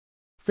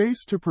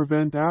face to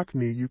prevent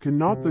acne. You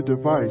cannot the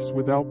device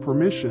without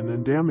permission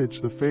and damage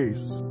the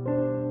face.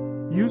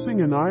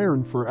 Using an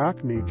iron for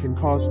acne can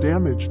cause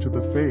damage to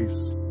the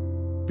face.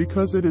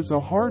 Because it is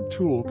a hard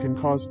tool can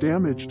cause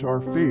damage to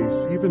our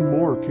face. Even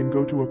more can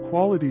go to a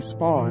quality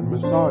spa and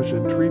massage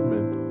and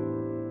treatment.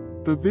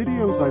 The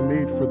videos I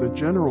made for the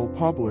general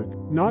public,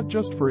 not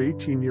just for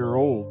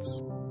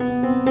 18-year-olds,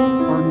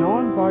 are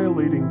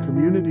non-violating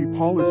community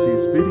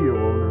policies. Video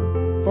owner,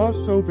 Fa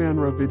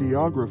Sovanra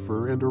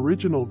videographer and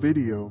original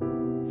video,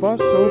 Fa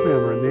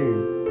Sovanra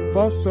name,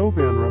 Fa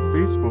Sovanra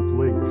Facebook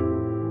link.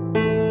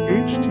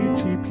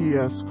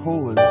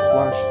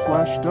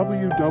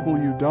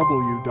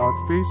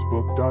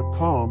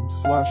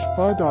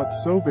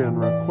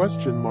 https://www.facebook.com/fa.sovanra ?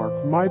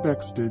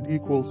 mybexted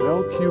equals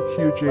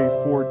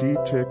lqqj4d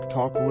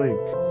TikTok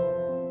link.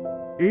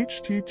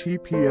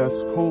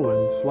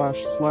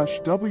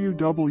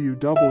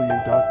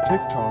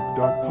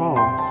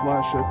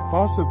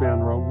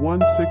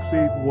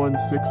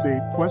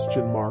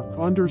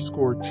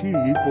 _t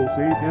equals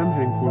 8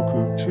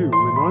 mhenguku2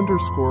 and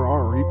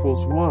 _r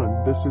equals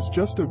 1. This is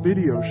just a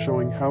video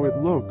showing how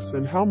it looks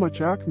and how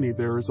much acne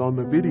there is on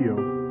the video,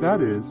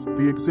 that is,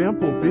 the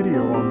example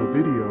video on the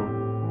video.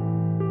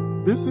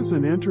 This is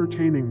an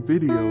entertaining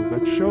video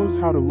that shows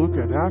how to look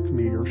at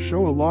acne or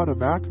show a lot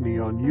of acne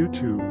on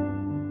YouTube.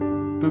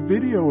 The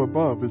video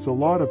above is a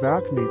lot of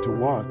acne to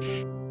watch.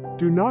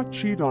 Do not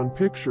cheat on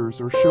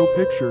pictures or show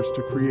pictures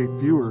to create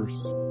viewers.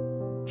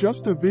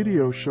 Just a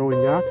video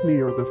showing acne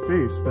or the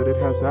face that it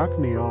has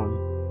acne on.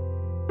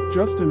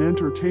 Just an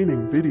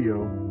entertaining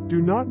video.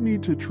 Do not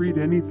need to treat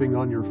anything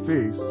on your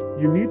face,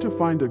 you need to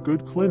find a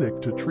good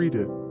clinic to treat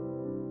it.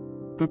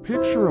 The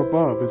picture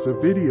above is a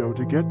video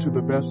to get to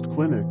the best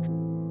clinic.